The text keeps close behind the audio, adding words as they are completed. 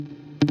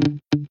Let's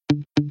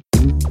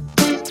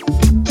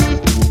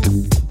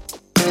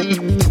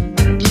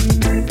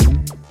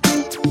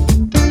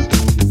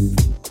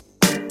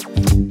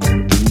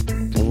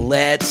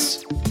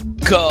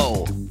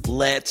go.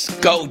 Let's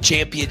go.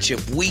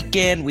 Championship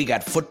weekend. We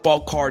got football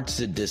cards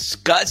to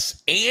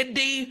discuss.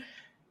 Andy,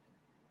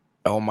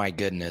 oh my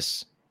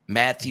goodness.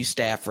 Matthew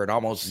Stafford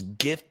almost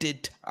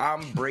gifted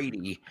Tom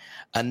Brady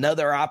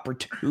another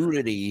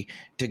opportunity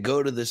to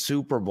go to the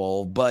Super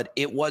Bowl, but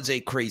it was a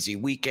crazy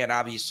weekend.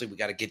 Obviously, we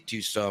got to get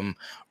to some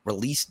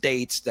release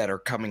dates that are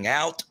coming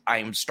out.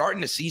 I'm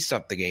starting to see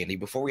something, Andy,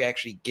 before we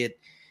actually get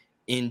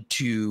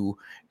into,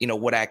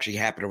 what actually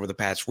happened over the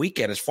past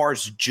weekend. As far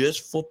as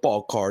just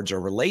football cards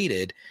are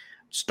related,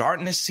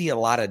 starting to see a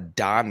lot of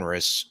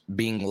Donruss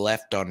being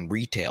left on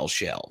retail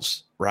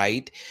shelves,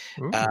 right?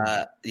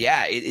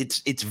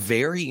 It's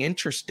very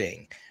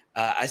interesting.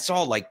 I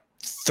saw like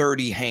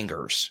 30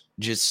 hangers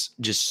just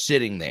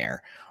sitting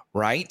there,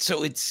 right?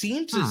 So it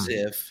seems as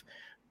if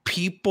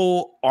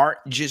people aren't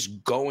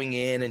just going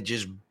in and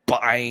just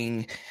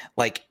buying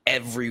like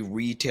every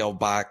retail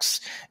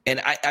box.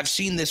 And I've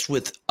seen this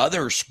with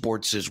other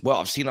sports as well.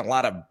 I've seen a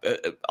lot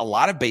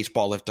of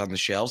baseball left on the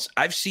shelves.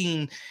 I've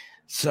seen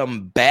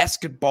some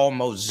basketball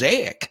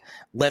mosaic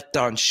left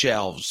on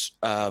shelves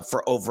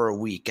for over a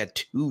week at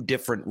 2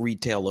 different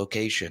retail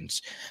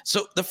locations.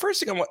 So the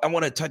first thing I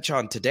want to touch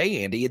on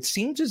today, Andy, it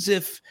seems as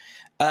if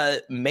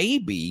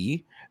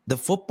maybe the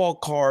football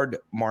card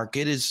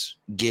market is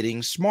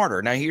getting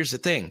smarter. Now, here's the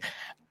thing.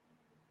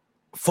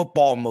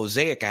 Football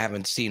mosaic I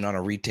haven't seen on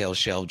a retail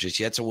shelf just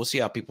yet, so we'll see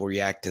how people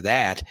react to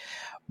that.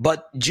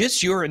 But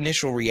just your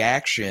initial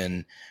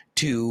reaction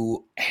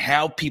to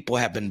how people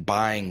have been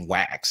buying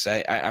wax.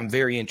 I'm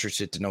very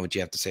interested to know what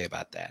you have to say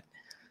about that.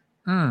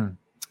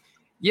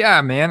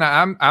 Yeah, man,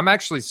 I'm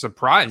actually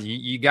surprised.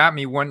 You got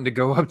me wanting to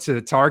go up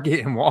to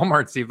Target and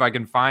Walmart, see if I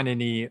can find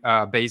any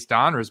base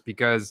Donruss,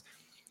 because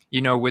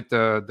with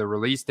the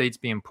release dates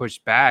being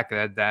pushed back,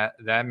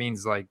 that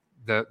means like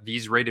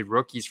these rated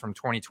rookies from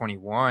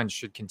 2021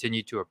 should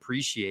continue to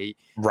appreciate,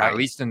 right, at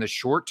least in the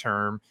short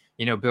term,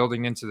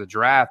 building into the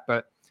draft.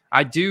 But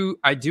I do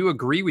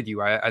agree with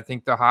you. I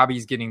think the hobby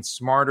is getting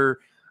smarter.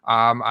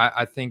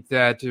 I think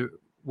that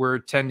we're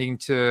tending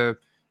to,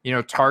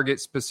 target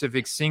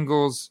specific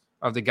singles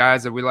of the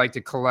guys that we like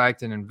to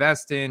collect and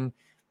invest in.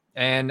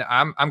 And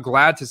I'm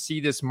glad to see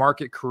this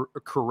market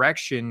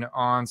correction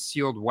on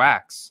sealed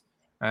wax.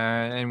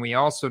 And we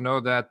also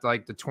know that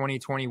like the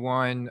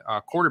 2021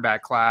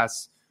 quarterback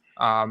class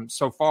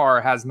so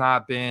far has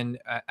not been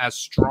as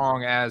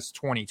strong as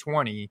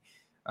 2020.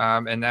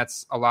 And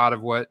that's a lot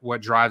of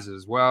what drives it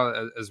as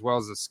well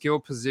as the skill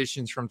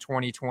positions from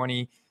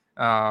 2020.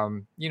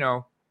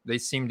 They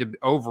seem to,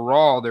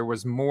 overall, there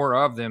was more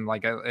of them,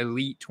 like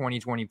elite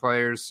 2020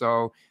 players.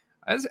 So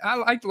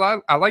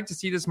I like to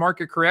see this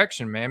market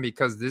correction, man,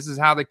 because this is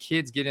how the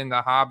kids get in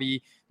the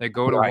hobby. They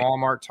go to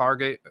Walmart,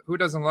 Target. Who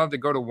doesn't love to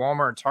go to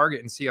Walmart, Target,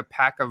 and see a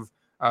pack of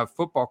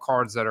football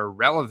cards that are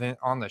relevant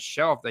on the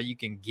shelf that you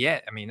can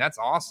get? I mean, that's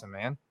awesome,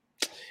 man.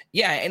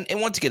 Yeah,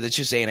 and once again, it's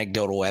just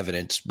anecdotal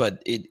evidence,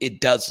 but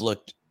it does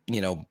look,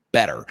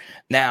 better.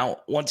 Now,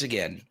 once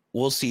again,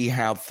 we'll see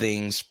how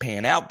things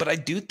pan out, but I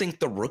do think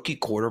the rookie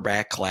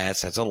quarterback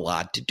class has a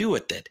lot to do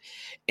with it.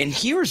 And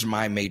here's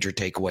my major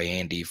takeaway,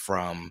 Andy,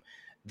 from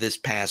this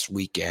past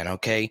weekend,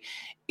 okay?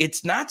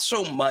 It's not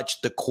so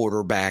much the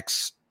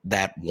quarterbacks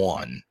that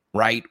won,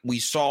 right? We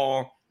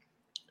saw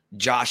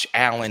Josh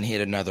Allen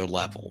hit another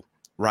level,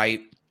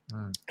 right?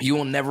 You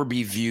will never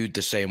be viewed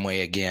the same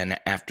way again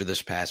after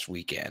this past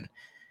weekend.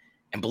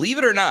 And believe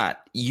it or not,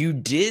 you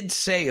did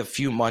say a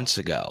few months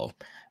ago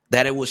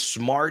that it was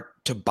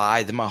smart to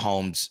buy the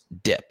Mahomes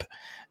dip.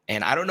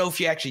 And I don't know if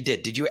you actually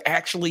did. Did you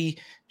actually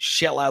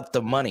shell out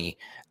the money?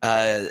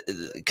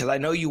 Because I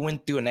know you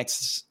went through an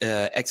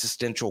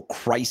existential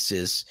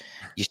crisis.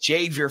 You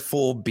shave your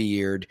full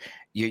beard.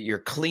 You're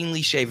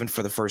cleanly shaven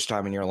for the first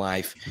time in your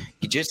life.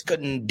 You just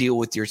couldn't deal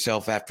with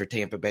yourself after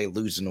Tampa Bay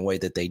losing the way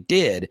that they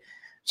did.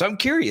 So I'm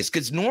curious,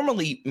 because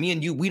normally me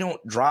and you, we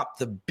don't drop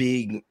the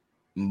big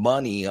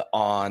money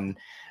on,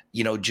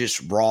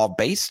 just raw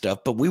base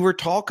stuff. But we were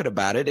talking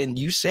about it, and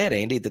you said,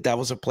 Andy, that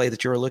was a play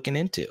that you were looking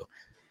into.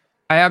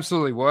 I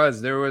absolutely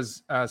was. There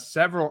was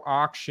several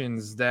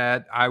auctions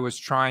that I was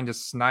trying to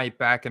snipe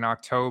back in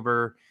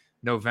October,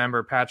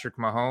 November, Patrick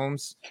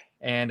Mahomes.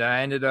 And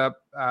I ended up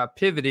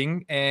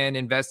pivoting and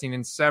investing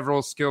in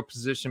several skill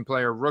position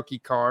player rookie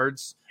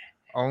cards,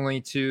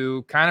 only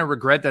to kind of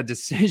regret that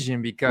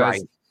decision,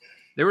 because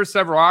there were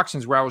several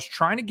auctions where I was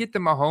trying to get the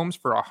Mahomes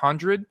for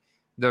 100,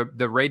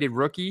 the rated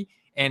rookie,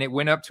 and it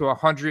went up to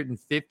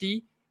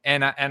 150,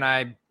 and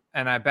I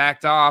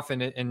backed off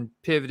and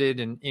pivoted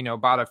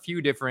and bought a few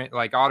different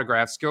like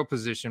autograph skill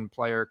position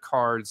player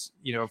cards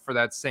for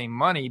that same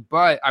money.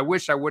 But I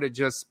wish I would have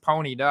just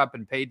ponied up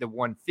and paid the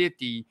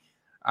 150,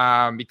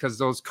 because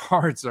those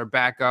cards are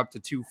back up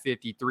to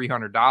 $250,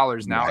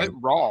 $300 now at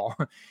raw,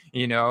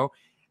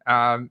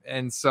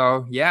 and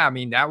so yeah, I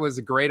mean, that was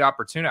a great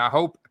opportunity. I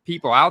hope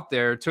people out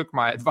there took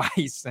my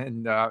advice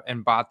and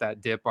bought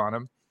that dip on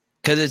them.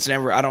 Because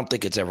I don't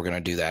think it's ever going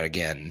to do that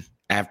again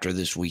after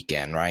this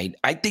weekend, right?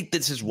 I think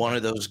this is one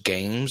of those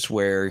games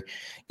where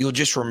you'll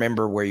just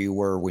remember where you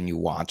were when you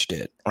watched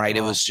it, right?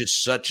 It was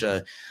just such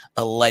a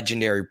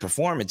legendary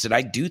performance. And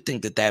I do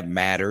think that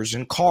matters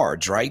in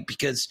cards, right?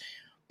 Because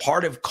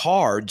part of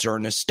cards are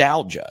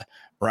nostalgia,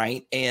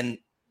 right? And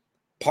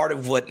part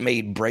of what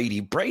made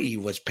Brady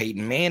was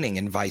Peyton Manning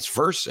and vice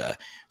versa.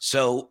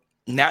 So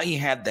now you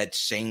have that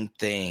same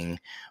thing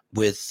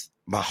with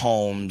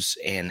Mahomes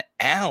and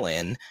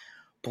Allen.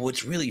 But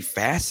what's really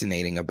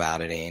fascinating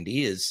about it,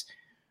 Andy, is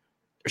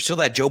there's still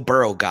that Joe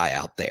Burrow guy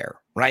out there,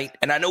 right?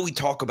 And I know we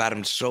talk about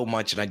him so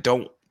much, and I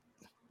don't,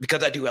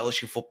 because I do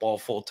LSU football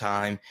full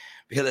time,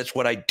 because that's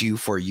what I do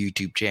for a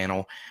YouTube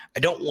channel. I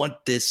don't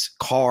want this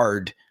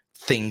card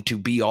thing to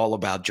be all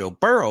about Joe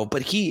Burrow,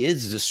 but he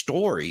is the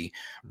story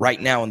right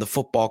now in the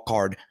football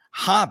card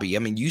hobby. I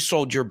mean, you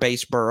sold your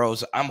base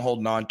Burrows. I'm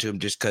holding on to him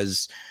just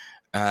because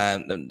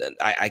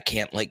I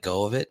can't let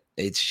go of it.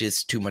 It's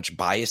just too much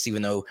bias,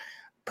 even though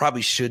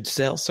probably should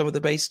sell some of the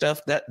base stuff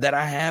that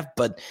I have.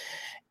 But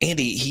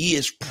Andy, he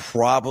is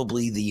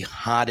probably the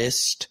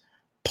hottest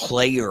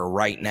player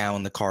right now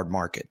in the card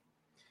market.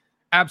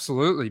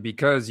 Absolutely,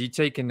 because you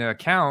take into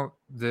account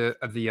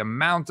the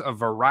amount of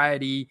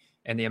variety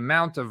and the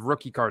amount of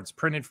rookie cards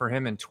printed for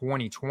him in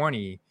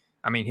 2020.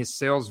 I mean, his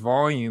sales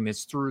volume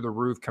is through the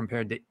roof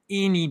compared to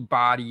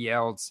anybody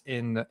else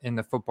in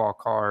the football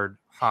card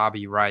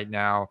hobby right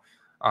now.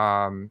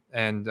 He's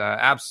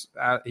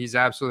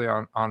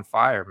absolutely on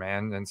fire,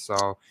 man. And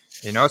so,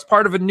 it's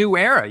part of a new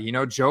era.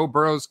 Joe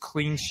Burrow's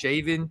clean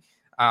shaven.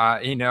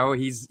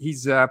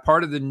 He's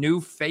part of the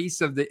new face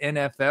of the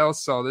NFL.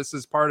 So this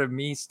is part of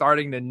me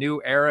starting the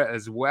new era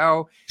as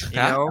well.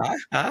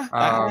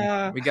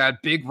 We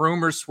got big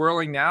rumors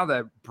swirling now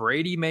that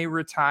Brady may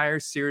retire.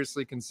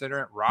 Seriously consider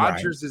it.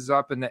 Rodgers is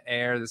up in the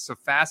air. There's some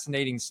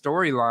fascinating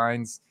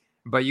storylines,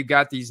 but you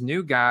got these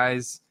new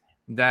guys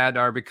that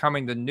are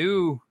becoming the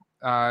new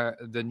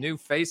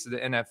face of the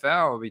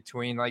NFL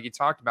between, like you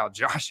talked about,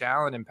 Josh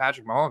Allen and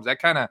Patrick Mahomes.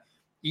 That kind of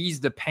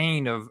eased the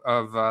pain of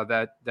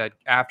that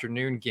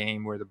afternoon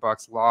game where the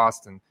Bucs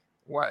lost, and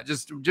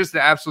just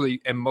the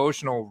absolutely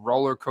emotional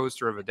roller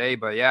coaster of a day.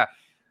 But yeah,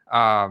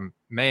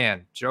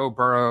 man, Joe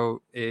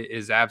Burrow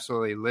is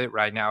absolutely lit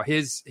right now.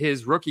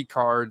 His rookie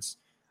cards,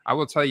 I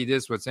will tell you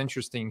this, what's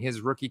interesting,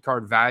 his rookie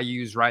card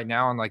values right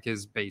now on like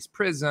his base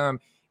Prism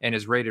and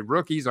his rated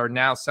rookies are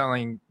now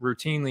selling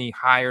routinely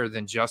higher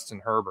than Justin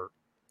Herbert.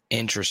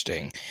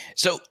 Interesting.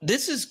 So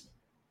this is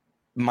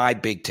my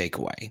big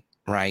takeaway,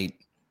 right?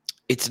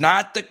 It's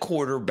not the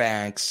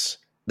quarterbacks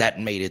that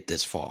made it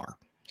this far.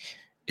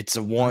 It's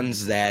the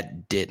ones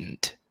that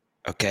didn't,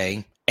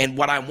 okay? And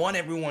what I want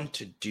everyone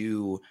to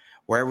do,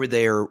 wherever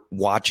they're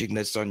watching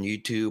this on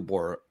YouTube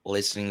or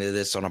listening to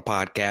this on a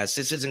podcast,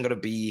 this isn't going to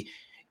be,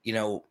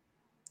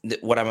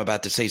 what I'm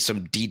about to say,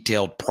 some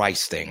detailed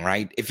price thing,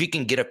 right? If you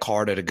can get a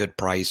card at a good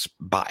price,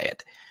 buy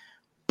it.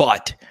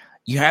 But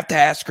you have to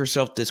ask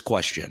yourself this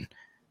question.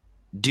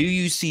 Do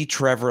you see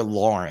Trevor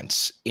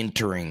Lawrence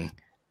entering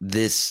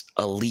this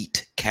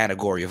elite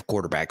category of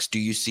quarterbacks? Do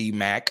you see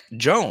Mac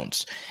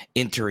Jones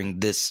entering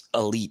this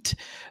elite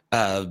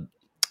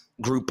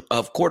group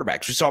of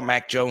quarterbacks? We saw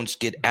Mac Jones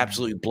get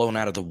absolutely blown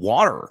out of the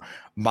water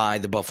by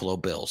the Buffalo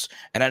Bills.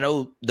 And I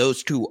know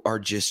those two are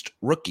just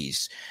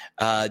rookies.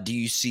 Do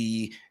you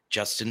see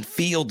Justin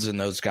Fields and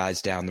those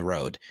guys down the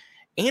road?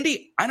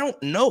 Andy, I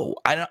don't know.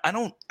 I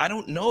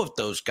don't know if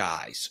those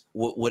guys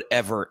would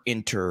ever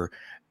enter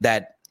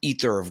that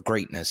ether of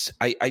greatness.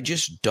 I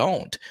just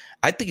don't.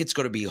 I think it's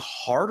going to be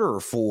harder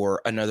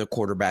for another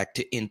quarterback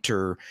to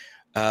enter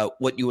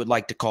what you would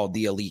like to call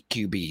the elite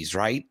QBs,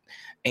 right?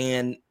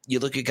 And you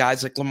look at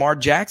guys like Lamar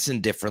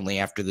Jackson differently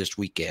after this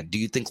weekend. Do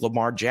you think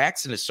Lamar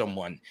Jackson is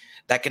someone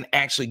that can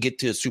actually get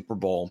to a Super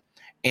Bowl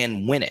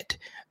and win it?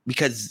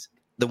 Because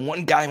the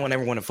one guy I want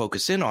everyone to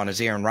focus in on is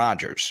Aaron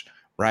Rodgers,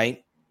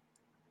 right?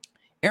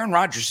 Aaron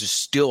Rodgers has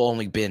still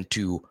only been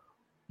to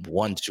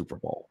one Super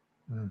Bowl.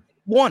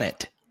 Won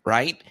it,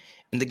 right?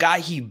 And the guy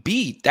he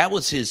beat, that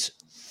was his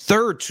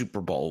third Super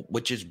Bowl,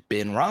 which is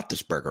Ben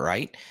Roethlisberger,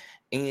 right?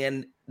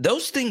 And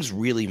those things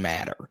really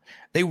matter.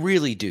 They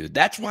really do.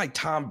 That's why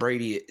Tom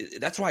Brady,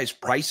 that's why his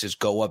prices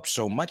go up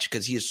so much,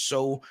 because he is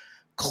so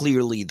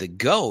clearly the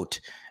GOAT.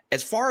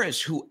 As far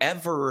as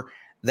whoever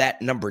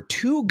that number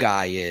two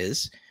guy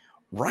is,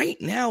 right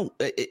now,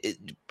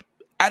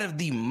 out of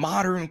the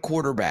modern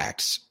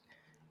quarterbacks,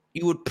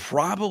 you would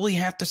probably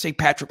have to say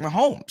Patrick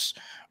Mahomes,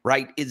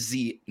 right, is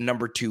the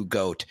number two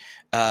GOAT,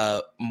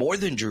 more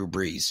than Drew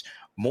Brees,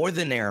 more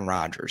than Aaron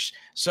Rodgers.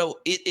 So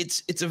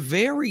it's a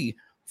very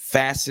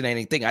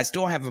fascinating thing. I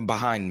still have him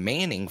behind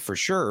Manning for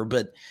sure,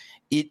 but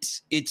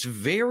it's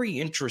very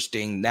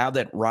interesting now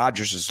that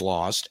Rodgers is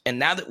lost, and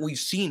now that we've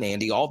seen,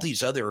 Andy, all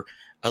these other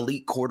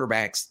elite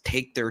quarterbacks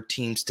take their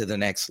teams to the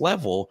next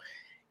level.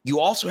 You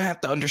also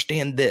have to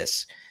understand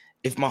this.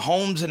 If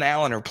Mahomes and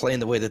Allen are playing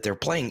the way that they're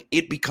playing,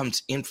 it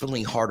becomes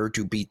infinitely harder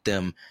to beat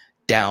them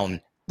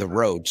down the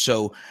road.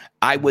 So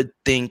I would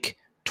think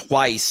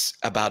twice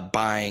about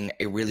buying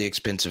a really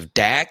expensive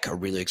Dak, a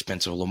really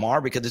expensive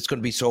Lamar, because it's going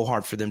to be so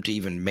hard for them to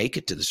even make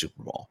it to the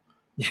Super Bowl.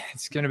 Yeah,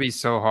 it's going to be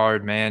so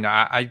hard, man.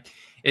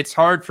 It's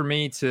hard for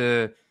me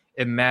to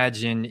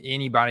imagine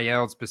anybody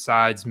else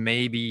besides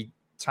maybe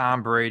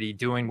Tom Brady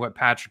doing what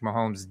Patrick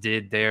Mahomes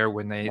did there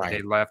when they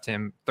left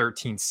him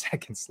 13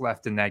 seconds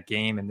left in that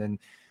game, and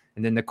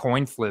then the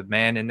coin flip,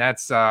 man. And that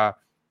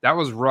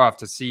was rough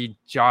to see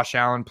Josh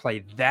Allen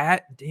play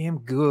that damn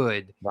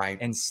good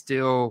and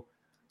still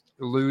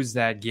lose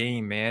that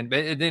game, man.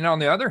 But then on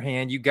the other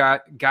hand, you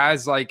got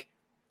guys like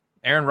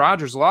Aaron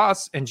Rodgers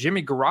lost, and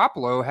Jimmy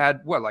Garoppolo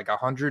had like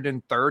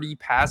 130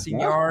 passing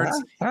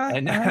yards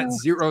and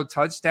 0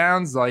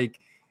 touchdowns.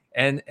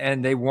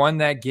 And they won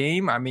that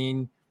game. I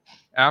mean,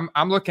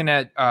 I'm looking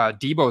at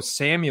Deebo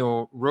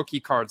Samuel rookie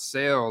card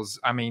sales.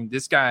 I mean,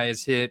 this guy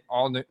has hit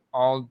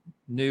all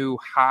new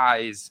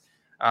highs,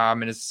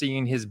 and is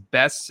seeing his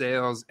best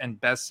sales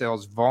and best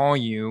sales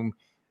volume.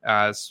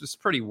 It's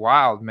pretty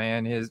wild,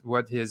 man. His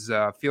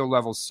field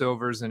level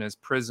silvers and his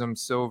prism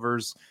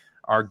silvers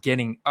are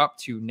getting up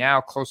to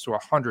now close to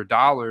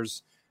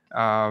 $100.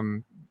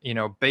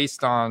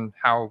 Based on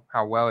how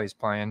well he's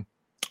playing.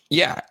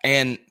 Yeah,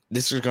 and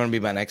this is going to be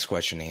my next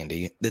question,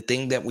 Andy. The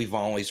thing that we've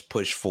always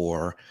pushed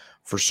for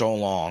so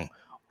long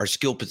are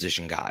skill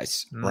position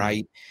guys,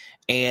 right?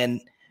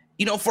 And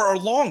for a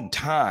long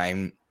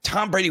time,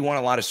 Tom Brady won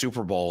a lot of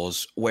Super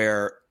Bowls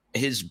where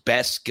his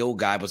best skill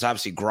guy was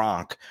obviously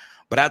Gronk.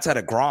 But outside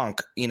of Gronk,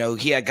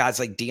 he had guys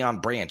like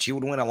Deion Branch. He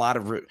would win a lot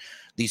of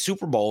these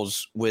Super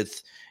Bowls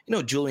with,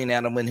 Julian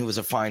Edelman, who was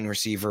a fine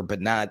receiver, but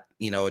not,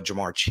 a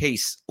Jamar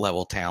Chase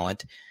level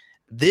talent.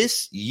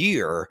 This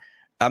year,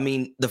 I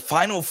mean, the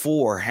Final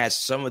Four has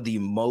some of the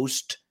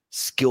most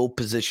skill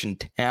position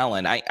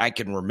talent I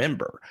can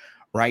remember,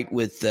 right?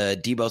 With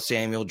Deebo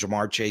Samuel,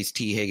 Jamar Chase,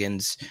 T.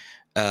 Higgins,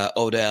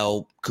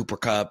 Odell, Cooper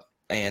Kupp,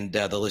 and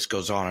the list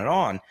goes on and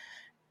on.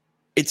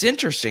 It's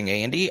interesting,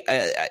 Andy.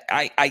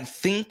 I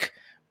think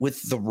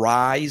with the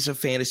rise of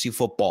fantasy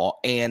football,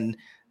 and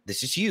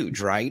this is huge,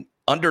 right?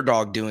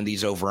 Underdog doing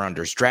these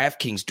over-unders,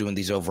 DraftKings doing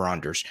these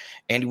over-unders,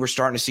 and we're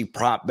starting to see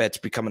prop bets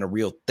becoming a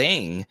real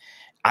thing.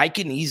 I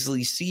can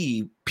easily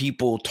see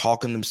people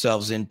talking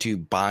themselves into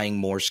buying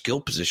more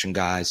skill position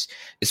guys,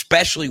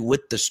 especially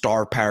with the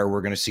star power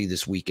we're going to see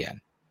this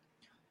weekend.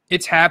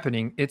 It's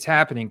happening. It's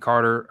happening,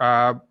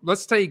 Carter.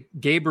 Let's take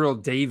Gabriel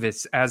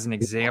Davis as an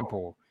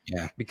example.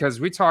 Yeah. Because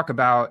we talk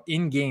about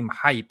in-game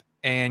hype,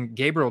 and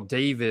Gabriel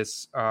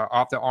Davis,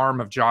 off the arm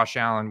of Josh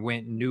Allen,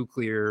 went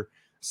nuclear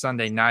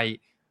Sunday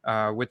night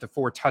with the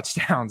 4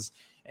 touchdowns.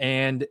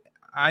 And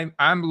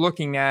I'm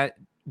looking at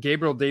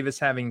Gabriel Davis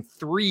having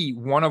 3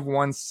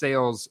 one-of-one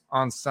sales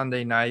on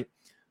Sunday night,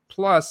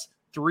 plus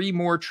 3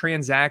 more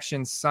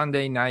transactions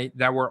Sunday night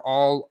that were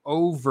all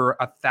over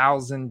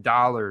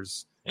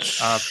 $1,000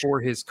 for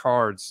his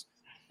cards.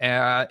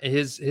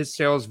 His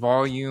sales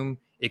volume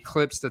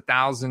eclipsed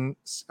 1,000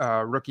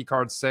 rookie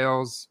card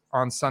sales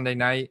on Sunday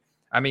night.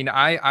 I mean,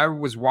 I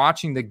was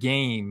watching the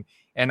game,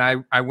 and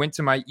I went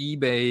to my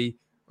eBay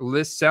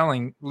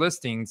selling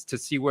listings to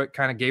see what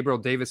kind of Gabriel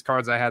Davis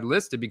cards I had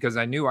listed, because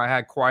I knew I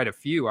had quite a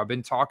few. I've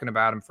been talking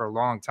about him for a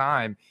long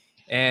time,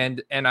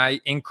 and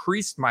I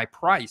increased my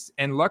price,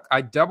 and look,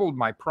 I doubled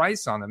my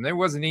price on them. There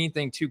wasn't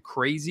anything too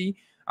crazy.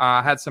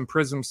 I had some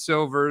Prism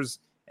Silvers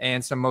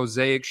and some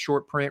Mosaic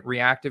short print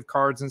reactive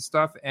cards and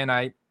stuff, and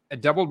I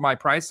doubled my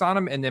price on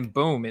them, and then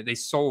boom, they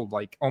sold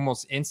like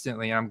almost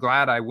instantly. And I'm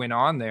glad I went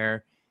on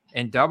there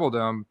and doubled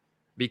them,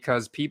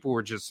 because people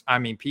were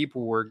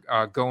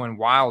going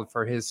wild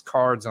for his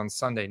cards on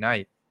Sunday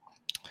night.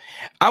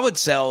 I would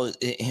sell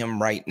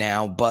him right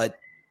now, but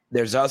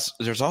there's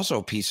also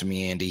a piece of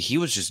me, Andy. He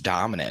was just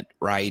dominant,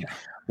 right? Yeah.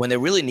 When they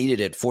really needed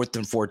it, 4th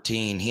and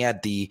 14, he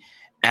had the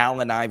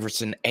Allen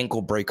Iverson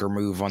ankle breaker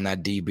move on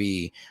that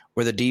DB,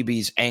 where the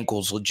DB's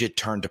ankles legit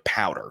turned to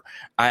powder.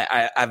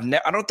 I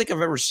don't think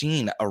I've ever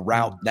seen a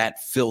route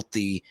that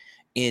filthy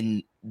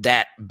in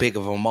that big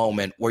of a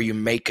moment where you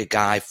make a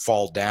guy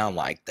fall down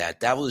like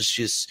that. That was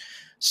just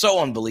so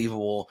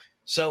unbelievable.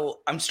 So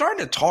I'm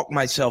starting to talk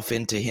myself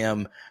into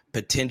him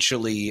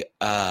potentially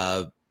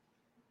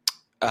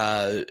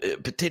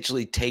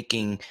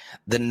taking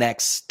the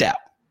next step.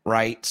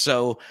 Right.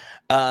 So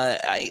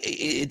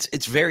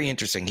it's very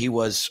interesting. He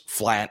was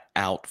flat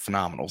out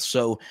phenomenal.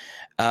 So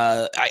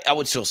I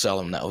would still sell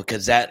him, though,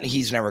 because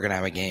he's never going to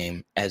have a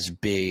game as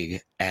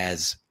big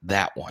as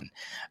that one.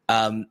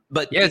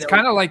 But yeah, it's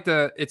kind of like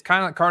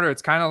Carter.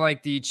 It's kind of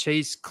like the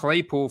Chase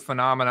Claypool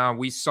phenomenon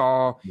we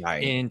saw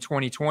in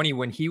 2020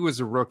 when he was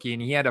a rookie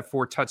and he had a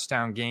 4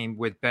 touchdown game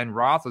with Ben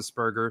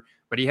Roethlisberger,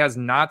 but he has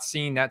not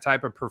seen that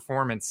type of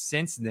performance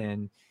since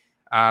then.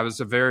 It was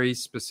a very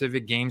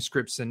specific game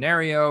script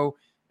scenario,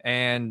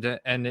 and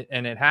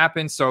it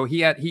happened. So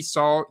he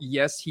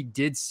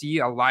did see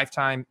a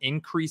lifetime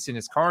increase in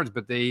his cards,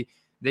 but they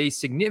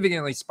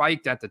significantly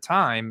spiked at the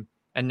time,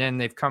 and then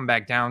they've come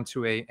back down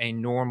to a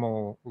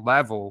normal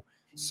level.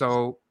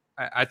 So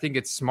I think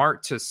it's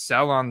smart to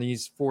sell on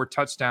these 4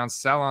 touchdowns,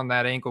 sell on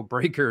that ankle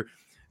breaker,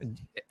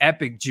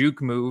 epic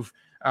juke move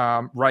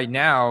right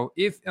now,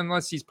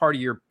 unless he's part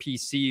of your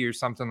PC or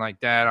something like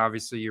that.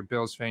 Obviously, your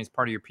Bills fan is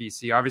part of your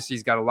PC. Obviously,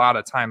 he's got a lot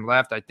of time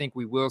left. I think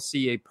we will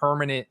see a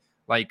permanent,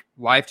 like,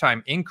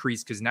 lifetime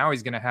increase because now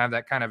he's going to have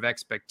that kind of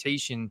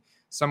expectation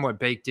somewhat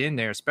baked in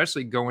there,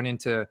 especially going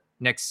into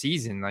next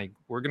season. Like,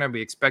 we're going to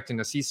be expecting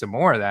to see some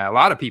more of that. A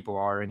lot of people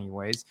are,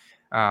 anyways.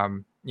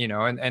 And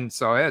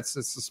so it's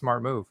a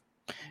smart move.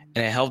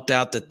 And it helped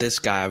out that this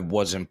guy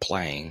wasn't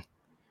playing.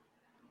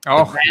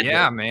 Oh,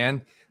 yeah,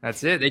 man.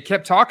 That's it. They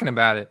kept talking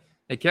about it.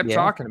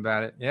 Talking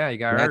about it. Yeah, he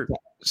got hurt.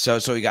 So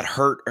he got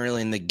hurt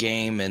early in the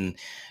game. And,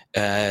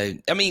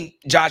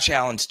 Josh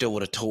Allen still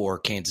would have tore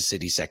Kansas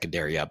City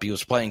secondary up. He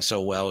was playing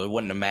so well, it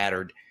wouldn't have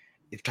mattered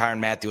if Tyrann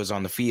Mathieu was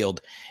on the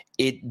field.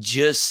 It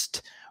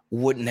just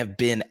wouldn't have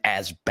been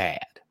as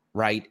bad,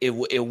 right? It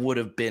would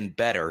have been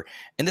better.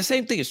 And the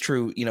same thing is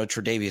true.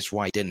 Tre'Davious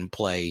White didn't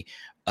play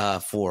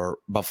for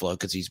Buffalo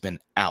because he's been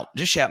out.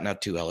 Just shouting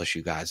out to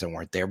LSU guys that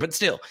weren't there. But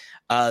still,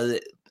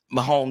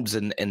 Mahomes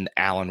and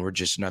Allen were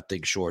just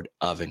nothing short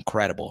of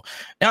incredible.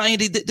 Now,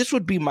 Andy, this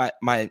would be my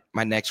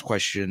next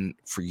question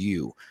for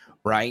you,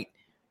 right?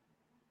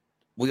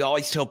 We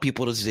always tell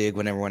people to zig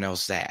when everyone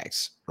else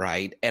zags,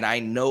 right? And I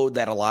know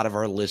that a lot of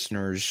our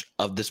listeners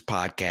of this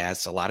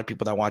podcast, a lot of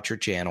people that watch your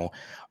channel,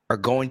 are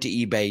going to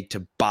eBay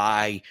to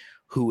buy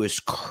who is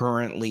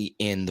currently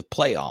in the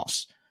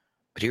playoffs.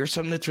 But here's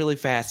something that's really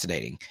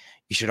fascinating.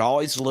 You should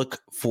always look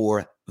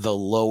for the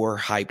lower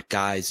hyped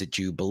guys that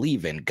you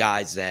believe in,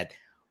 guys that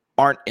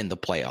aren't in the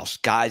playoffs,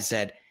 guys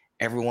that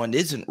everyone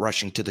isn't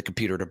rushing to the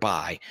computer to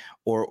buy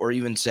or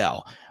even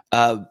sell.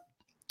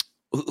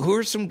 Who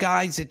are some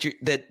guys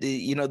that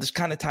this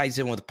kind of ties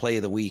in with the play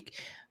of the week?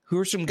 Who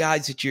are some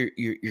guys that you're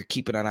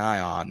keeping an eye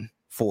on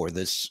for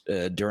this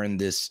during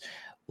this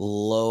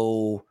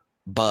low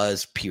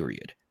buzz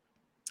period?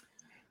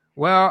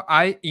 Well,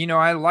 I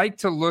like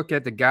to look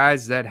at the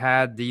guys that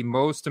had the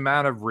most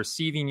amount of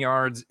receiving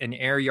yards and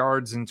air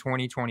yards in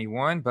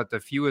 2021, but the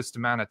fewest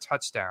amount of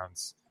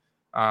touchdowns.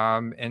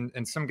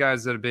 And some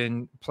guys that have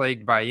been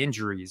plagued by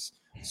injuries.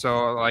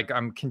 So, like,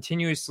 I'm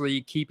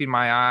continuously keeping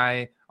my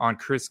eye on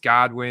Chris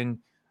Godwin.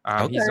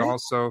 Okay. He's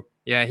also,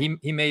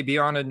 he may be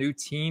on a new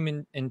team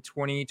in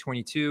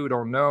 2022.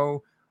 Don't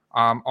know.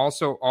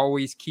 Also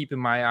always keeping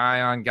my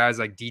eye on guys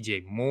like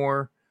DJ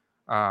Moore.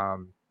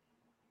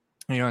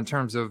 In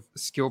terms of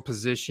skill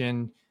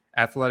position,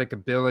 athletic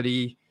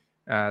ability,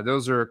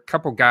 those are a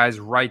couple guys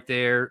right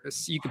there.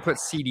 You could put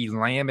CeeDee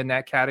Lamb in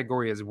that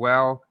category as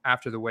well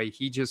after the way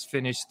he just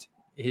finished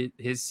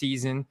his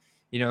season.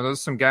 Those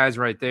are some guys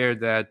right there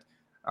that,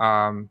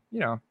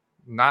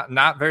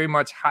 not very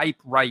much hype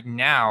right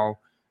now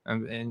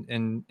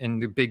in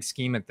the big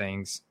scheme of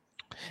things.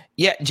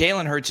 Yeah,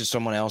 Jalen Hurts is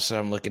someone else that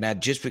I'm looking at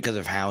just because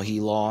of how he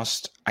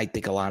lost. I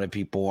think a lot of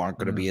people aren't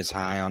going to be as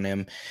high on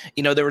him.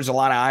 There was a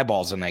lot of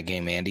eyeballs in that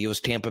game, Andy. It was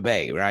Tampa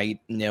Bay, right?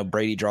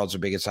 Brady draws the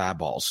biggest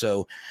eyeballs.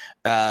 So,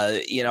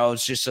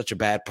 it's just such a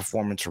bad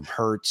performance from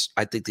Hurts.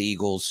 I think the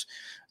Eagles,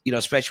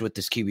 especially with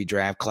this QB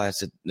draft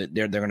class,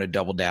 they're going to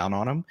double down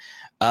on him.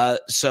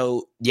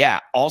 Also,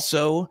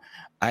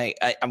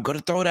 I'm going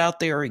to throw it out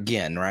there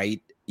again,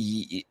 right?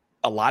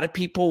 A lot of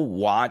people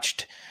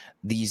watched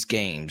these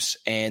games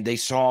and they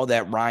saw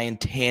that Ryan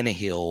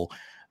Tannehill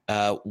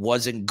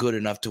wasn't good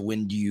enough to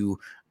win you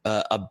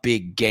a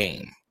big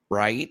game,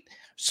 right?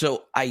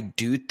 So I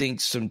do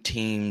think some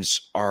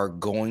teams are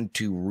going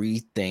to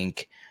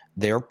rethink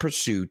their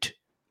pursuit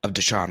of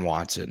Deshaun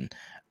Watson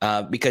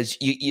because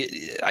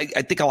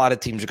I think a lot of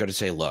teams are going to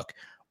say, look,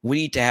 we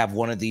need to have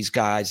one of these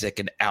guys that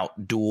can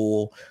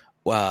outduel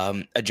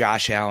a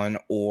Josh Allen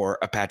or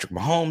a Patrick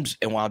Mahomes.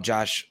 And while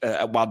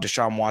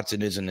Deshaun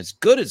Watson isn't as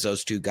good as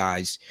those two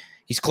guys,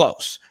 he's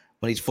close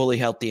when he's fully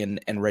healthy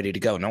and ready to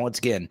go. Now, once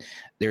again,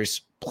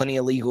 there's plenty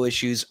of legal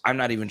issues. I'm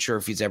not even sure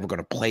if he's ever going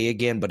to play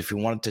again, but if he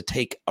wanted to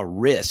take a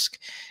risk,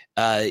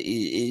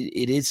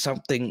 it is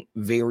something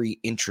very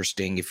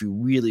interesting if you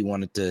really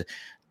wanted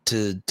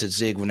to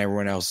zig when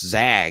everyone else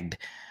zagged.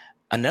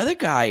 Another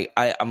guy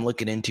I'm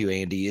looking into,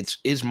 Andy,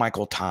 is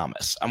Michael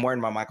Thomas. I'm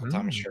wearing my Michael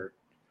Thomas shirt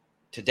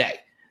today.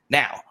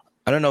 Now,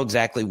 I don't know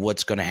exactly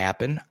what's going to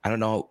happen. I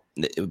don't know,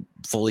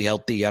 fully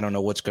healthy. I don't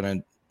know what's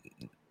going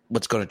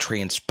to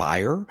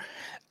transpire.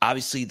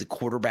 Obviously, the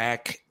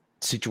quarterback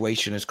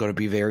situation is going to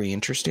be very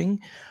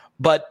interesting.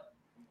 But,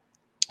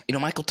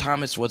 Michael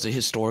Thomas was a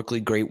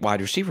historically great wide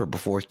receiver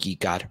before he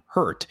got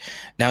hurt.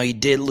 Now, he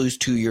did lose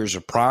 2 years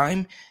of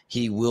prime.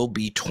 He will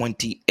be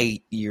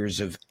 28 years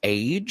of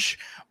age,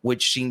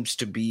 which seems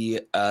to be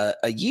a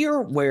year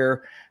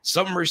where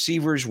some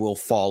receivers will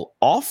fall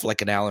off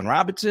like an Allen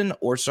Robinson,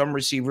 or some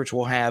receivers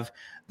will have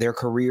their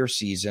career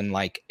season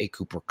like a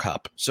Cooper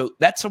Kupp. So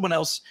that's someone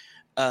else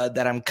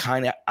that I'm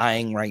kind of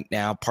eyeing right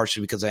now,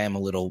 partially because I am a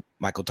little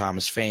Michael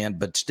Thomas fan,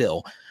 but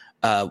still,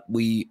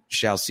 we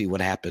shall see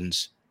what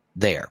happens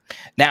there.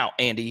 Now,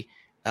 Andy,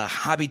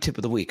 hobby tip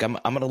of the week. I'm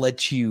going to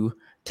let you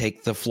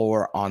take the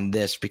floor on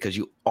this because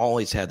you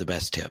always have the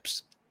best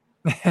tips.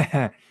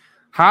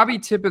 Hobby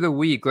tip of the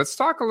week. Let's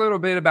talk a little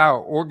bit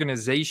about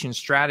organization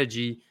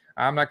strategy.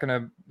 I'm not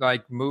going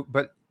to move,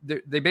 but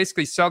they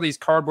basically sell these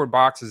cardboard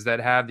boxes that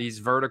have these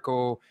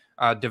vertical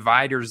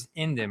dividers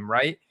in them,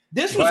 right?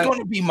 This was going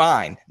to be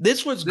mine.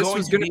 This was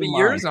going to be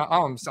yours.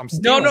 I'm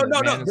stealing it,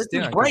 man. No. This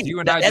is great. You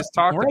and I just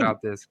talked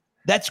about this.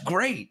 That's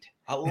great.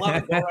 I love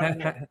it. Go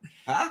right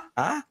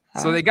ahead.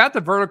 So they got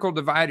the vertical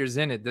dividers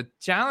in it. The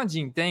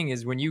challenging thing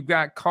is when you've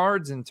got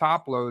cards and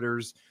top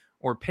loaders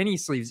or penny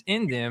sleeves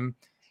in them,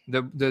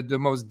 the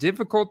most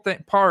difficult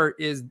part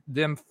is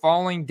them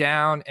falling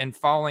down and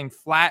falling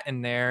flat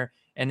in there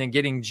and then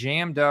getting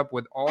jammed up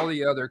with all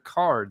the other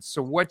cards.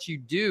 So what you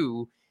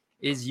do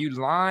is you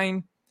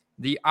line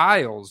the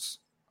aisles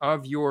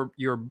of your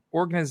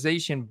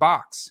organization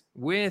box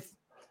with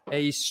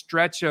a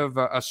stretch of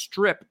a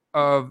strip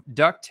of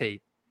duct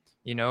tape,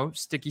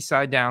 sticky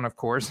side down, of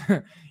course.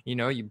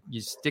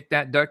 You stick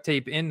that duct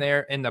tape in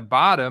there in the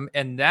bottom,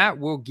 and that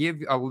will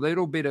give a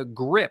little bit of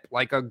grip,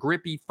 like a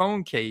grippy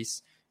phone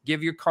case.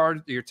 Give your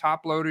cards, your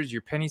top loaders,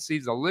 your penny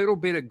sleeves, a little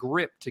bit of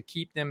grip to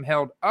keep them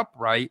held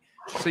upright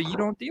so you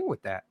don't deal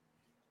with that.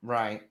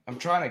 Right. I'm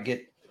trying to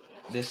get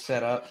this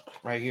set up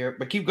right here,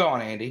 but keep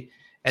going, Andy.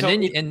 And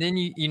then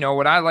you know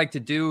what I like to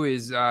do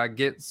is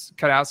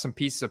cut out some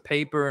pieces of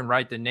paper and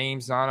write the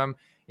names on them.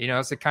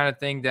 It's the kind of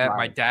thing that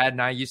my dad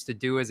and I used to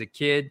do as a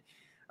kid.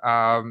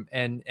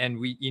 And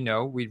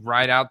we'd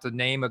write out the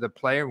name of the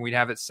player and we'd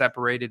have it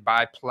separated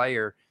by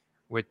player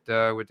with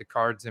the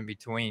cards in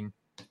between.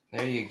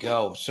 There you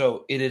go.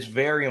 So it is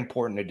very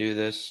important to do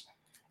this.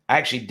 I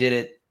actually did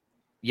it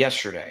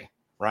yesterday,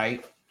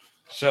 right?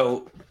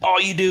 So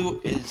all you do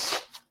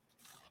is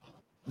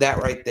that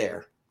right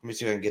there. Let me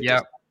see if I can get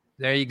this.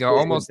 There you go.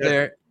 Almost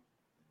there.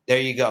 There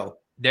you go.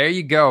 There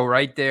you go.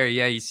 Right there.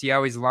 Yeah. You see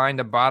how he's lined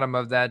the bottom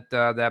of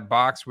that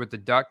box with the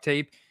duct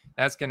tape?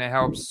 That's going to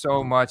help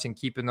so much in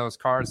keeping those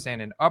cards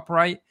standing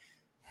upright.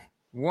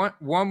 One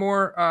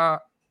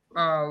more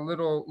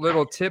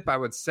little tip I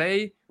would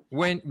say.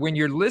 When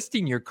you're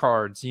listing your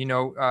cards,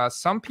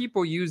 some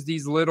people use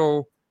these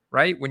little,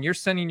 right? When you're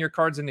sending your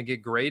cards in to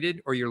get graded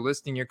or you're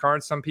listing your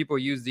cards, some people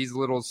use these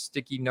little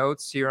sticky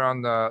notes here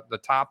on the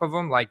top of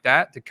them like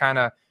that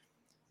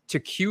to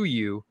cue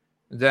you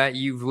that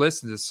you've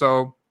listed it.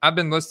 So I've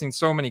been listing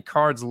so many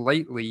cards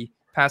lately,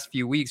 past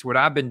few weeks. What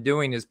I've been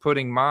doing is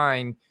putting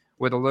mine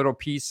with a little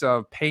piece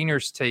of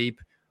painter's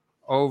tape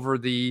over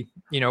the,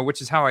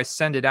 which is how I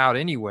send it out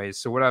anyways.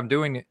 So what I'm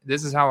doing,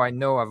 this is how I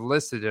know I've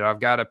listed it. I've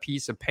got a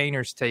piece of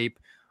painter's tape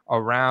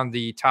around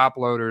the top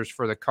loaders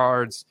for the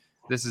cards.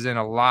 This is in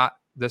a lot.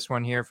 This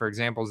one here, for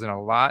example, is in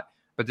a lot,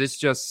 but this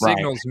just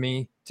signals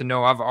me to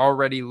know I've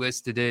already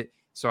listed it.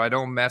 So I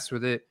don't mess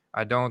with it.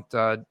 I don't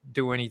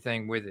do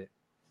anything with it.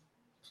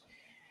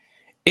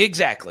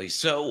 Exactly.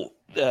 So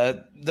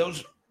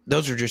those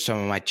are just some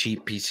of my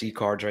cheap PC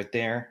cards right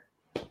there.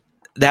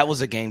 That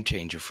was a game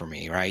changer for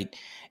me, right?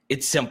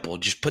 It's simple.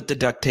 Just put the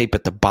duct tape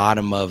at the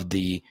bottom of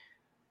the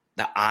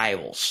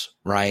aisles,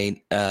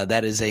 right?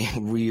 That is a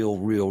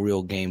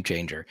real game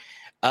changer.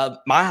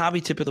 My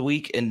hobby tip of the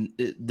week, and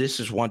this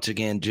is once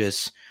again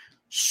just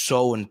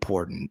so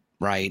important,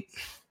 right?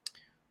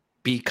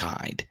 Be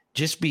kind.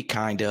 Just be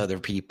kind to other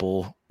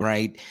people,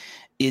 right?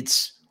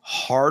 It's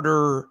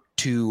harder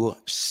to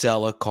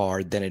sell a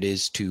card than it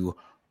is to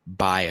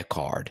buy a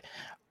card.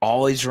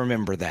 Always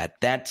remember that.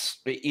 That's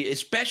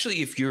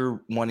especially if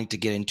you're wanting to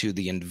get into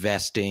the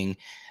investing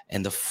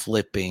and the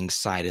flipping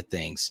side of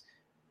things.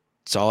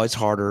 It's always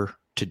harder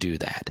to do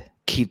that.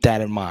 Keep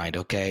that in mind,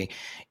 okay?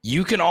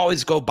 You can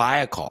always go buy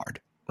a card,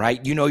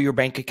 right? You know your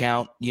bank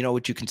account. You know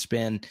what you can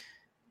spend.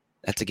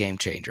 That's a game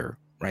changer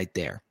right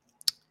there.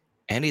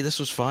 Andy, this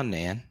was fun,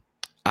 man.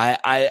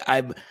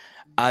 I'm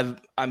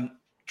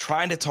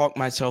trying to talk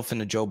myself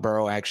into Joe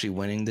Burrow actually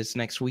winning this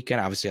next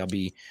weekend. Obviously, I'll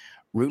be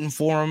rooting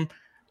for him.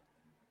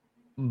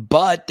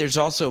 But there's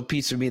also a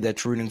piece of me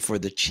that's rooting for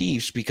the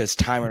Chiefs because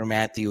Tyrann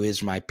Mathieu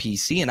is my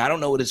PC, and I don't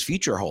know what his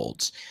future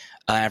holds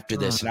after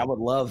this. And I would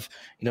love,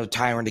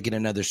 Tyrann to get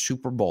another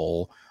Super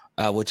Bowl,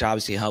 which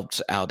obviously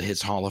helps out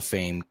his Hall of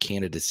Fame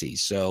candidacy.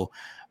 So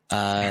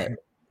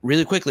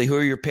really quickly, who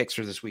are your picks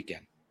for this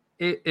weekend?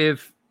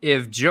 If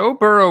Joe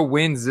Burrow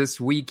wins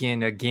this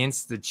weekend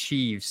against the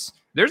Chiefs,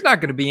 there's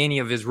not going to be any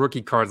of his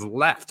rookie cards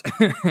left.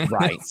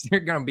 Right. They're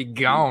going to be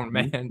gone,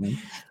 man.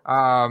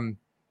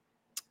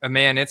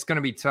 Man, it's going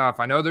to be tough.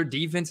 I know their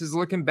defense is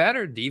looking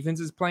better. Defense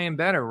is playing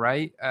better,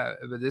 right?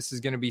 But this is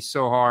going to be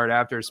so hard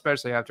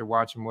especially after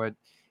watching what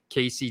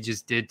KC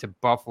just did to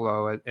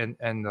Buffalo and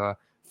the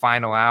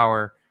final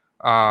hour.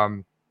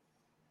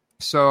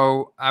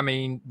 So, I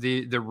mean,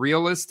 the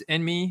realist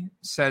in me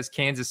says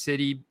Kansas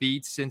City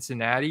beats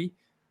Cincinnati.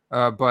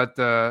 But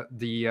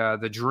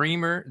the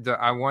dreamer,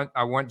 I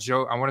want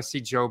to see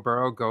Joe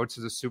Burrow go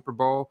to the Super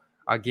Bowl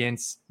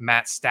against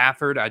Matt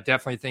Stafford. I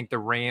definitely think the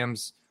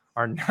Rams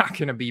are not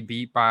going to be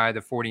beat by the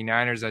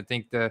 49ers. I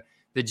think the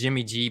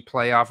Jimmy G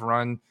playoff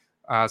run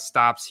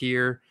stops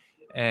here.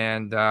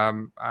 And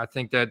I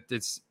think that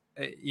it's,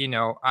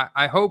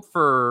 I hope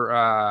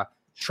for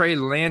Trey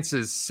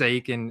Lance's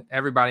sake and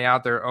everybody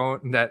out there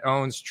that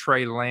owns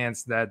Trey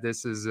Lance that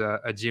this is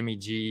a Jimmy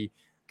G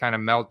kind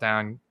of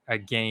meltdown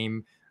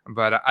game.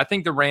 But I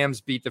think the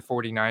Rams beat the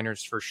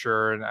 49ers for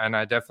sure. And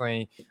I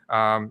definitely,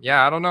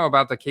 I don't know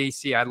about the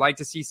KC. I'd like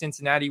to see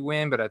Cincinnati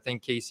win, but I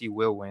think KC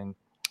will win.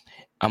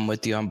 I'm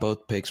with you on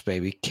both picks,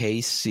 baby.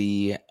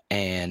 KC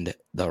and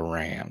the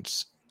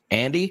Rams.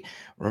 Andy,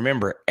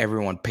 remember,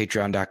 everyone,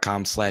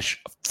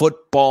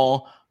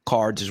 patreon.com/football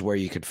cards is where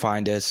you could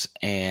find us.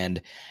 And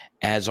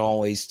as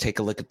always, take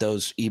a look at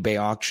those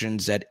eBay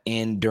auctions that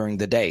end during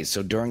the day.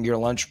 So during your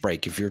lunch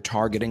break, if you're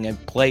targeting a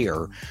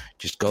player,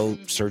 just go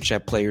search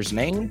that player's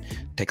name,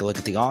 take a look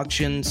at the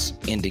auctions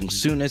ending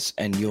soonest,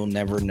 and you'll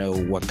never know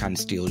what kind of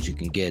steals you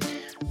can get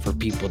for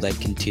people that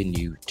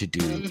continue to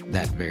do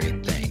that very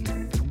thing.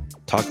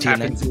 Talk to you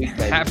next week,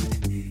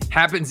 baby.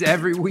 Happens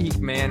every week,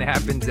 man.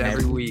 Happens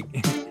every week.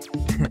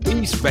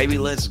 Peace, baby.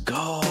 Let's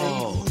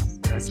go.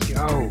 Let's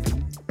go.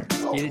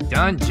 Get it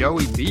done,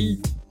 Joey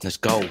B. Let's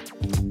go.